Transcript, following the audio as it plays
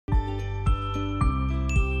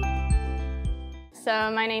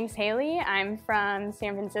So my name's Hayley. I'm from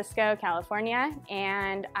San Francisco, California,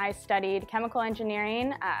 and I studied chemical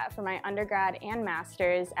engineering for my undergrad and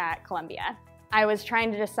master's at Columbia. I was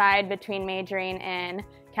trying to decide between majoring in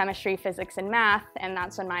chemistry, physics, and math, and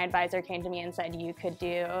that's when my advisor came to me and said, you could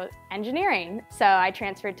do engineering. So I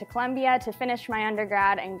transferred to Columbia to finish my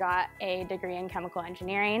undergrad and got a degree in chemical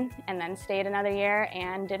engineering, and then stayed another year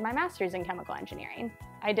and did my master's in chemical engineering.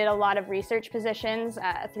 I did a lot of research positions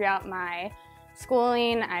throughout my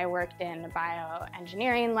schooling. I worked in a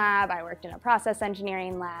bioengineering lab, I worked in a process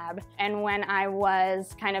engineering lab, and when I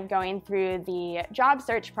was kind of going through the job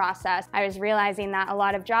search process, I was realizing that a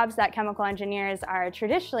lot of jobs that chemical engineers are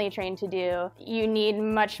traditionally trained to do, you need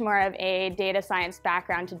much more of a data science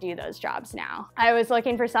background to do those jobs now. I was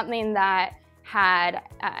looking for something that had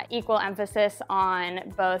equal emphasis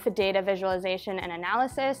on both data visualization and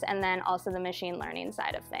analysis, and then also the machine learning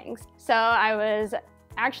side of things. So I was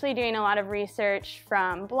actually doing a lot of research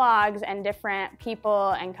from blogs and different people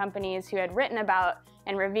and companies who had written about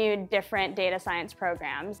and reviewed different data science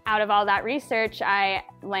programs. Out of all that research, I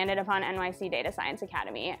landed upon NYC Data Science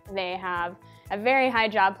Academy. They have a very high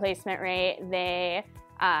job placement rate. They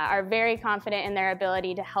are very confident in their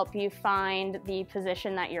ability to help you find the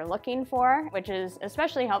position that you're looking for, which is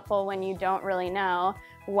especially helpful when you don't really know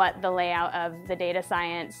what the layout of the data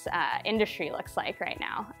science industry looks like right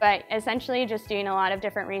now. But essentially just doing a lot of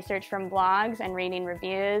different research from blogs and reading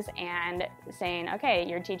reviews and saying, okay,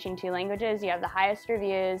 you're teaching 2 languages, you have the highest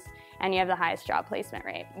reviews, and you have the highest job placement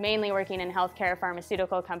rate. Mainly working in healthcare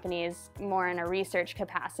pharmaceutical companies, more in a research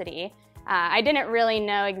capacity. I didn't really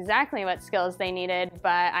know exactly what skills they needed, but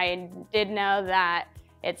I did know that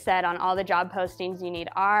it said on all the job postings you need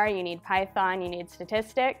R, you need Python, you need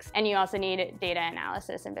statistics, and you also need data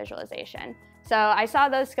analysis and visualization. So I saw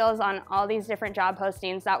those skills on all these different job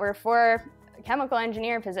postings that were for chemical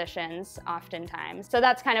engineer positions oftentimes. So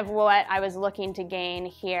that's kind of what I was looking to gain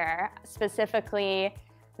here. Specifically,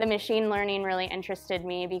 the machine learning really interested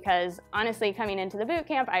me because honestly, coming into the boot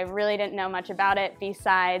camp, I really didn't know much about it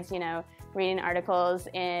besides, reading articles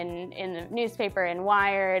in the newspaper and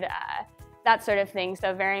Wired, that sort of thing.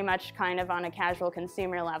 So very much kind of on a casual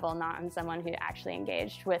consumer level, not on someone who actually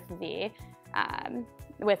engaged with the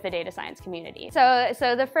data science community.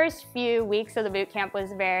 So the first few weeks of the boot camp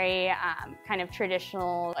was very kind of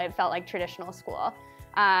traditional. It felt like traditional school.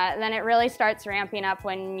 Then it really starts ramping up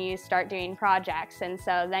when you start doing projects, and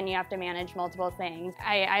so then you have to manage multiple things.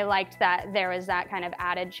 I liked that there was that kind of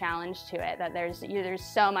added challenge to it, that there's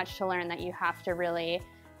so much to learn that you have to really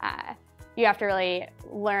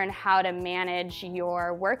learn how to manage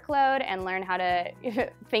your workload and learn how to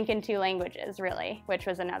think in 2 languages, really, which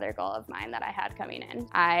was another goal of mine that I had coming in.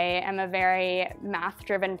 I am a very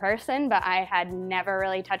math-driven person, but I had never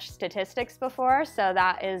really touched statistics before, so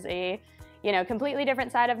that is a completely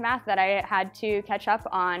different side of math that I had to catch up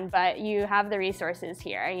on, but you have the resources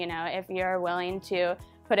here. If you're willing to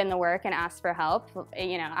put in the work and ask for help,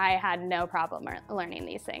 I had no problem learning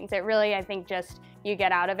these things. It really, I think, just you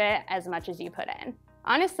get out of it as much as you put in.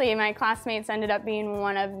 Honestly, my classmates ended up being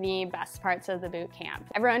one of the best parts of the boot camp.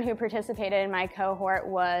 Everyone who participated in my cohort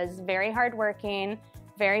was very hardworking,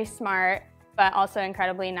 very smart, but also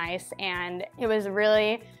incredibly nice, and it was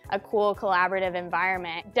really a cool collaborative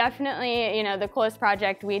environment. Definitely, the coolest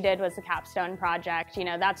project we did was the capstone project.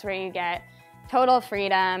 That's where you get total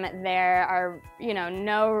freedom. There are,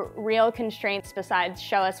 no real constraints besides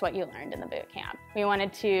show us what you learned in the boot camp. We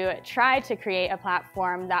wanted to try to create a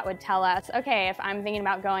platform that would tell us, okay, if I'm thinking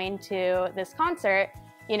about going to this concert,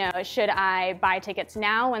 should I buy tickets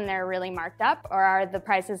now when they're really marked up, or are the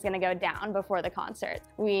prices going to go down before the concert?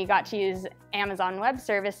 We got to use Amazon Web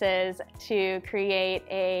Services to create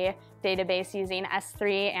a database using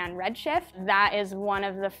S3 and Redshift. That is one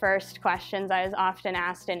of the first questions I was often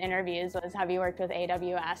asked in interviews was, have you worked with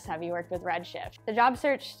AWS? Have you worked with Redshift? The job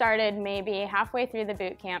search started maybe halfway through the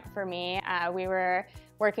boot camp for me. We were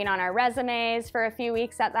working on our resumes for a few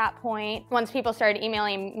weeks at that point. Once people started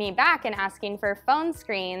emailing me back and asking for phone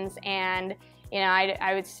screens, and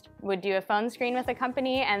I would do a phone screen with a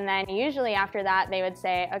company, and then usually after that they would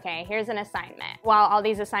say, okay, here's an assignment. While all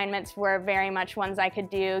these assignments were very much ones I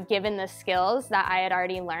could do given the skills that I had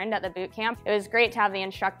already learned at the boot camp, it was great to have the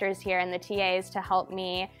instructors here and the TAs to help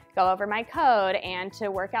me go over my code and to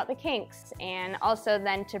work out the kinks, and also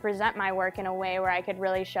then to present my work in a way where I could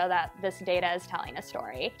really show that this data is telling a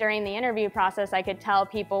story. During the interview process, I could tell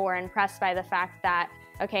people were impressed by the fact that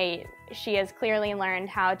okay, she has clearly learned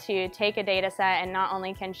how to take a data set, and not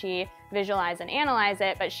only can she visualize and analyze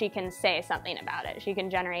it, but she can say something about it. She can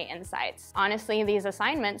generate insights. Honestly, these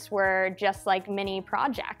assignments were just like mini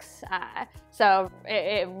projects. So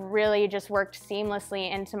it really just worked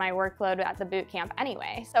seamlessly into my workload at the boot camp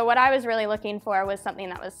anyway. So what I was really looking for was something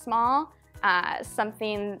that was small,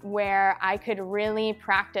 something where I could really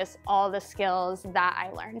practice all the skills that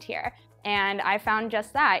I learned here. And I found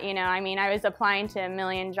just that, I mean, I was applying to a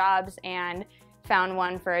million jobs and found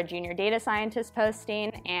one for a junior data scientist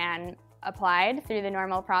posting and applied through the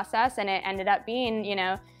normal process, and it ended up being,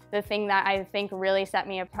 the thing that I think really set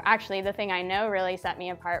me apart, actually the thing I know really set me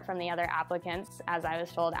apart from the other applicants, as I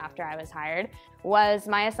was told after I was hired, was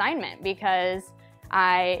my assignment, because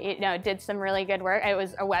I did some really good work. It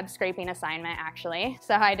was a web scraping assignment, actually.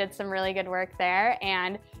 So I did some really good work there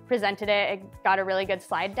and presented it. It got a really good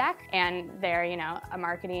slide deck, and they're, a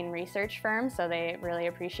marketing research firm, so they really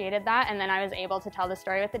appreciated that. And then I was able to tell the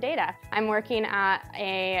story with the data. I'm working at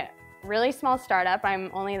a really small startup. I'm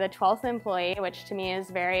only the 12th employee, which to me is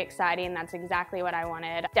very exciting. That's exactly what I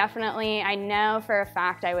wanted. Definitely, I know for a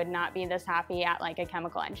fact I would not be this happy at like a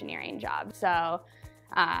chemical engineering job. So,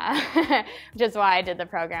 which is why I did the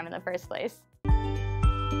program in the first place.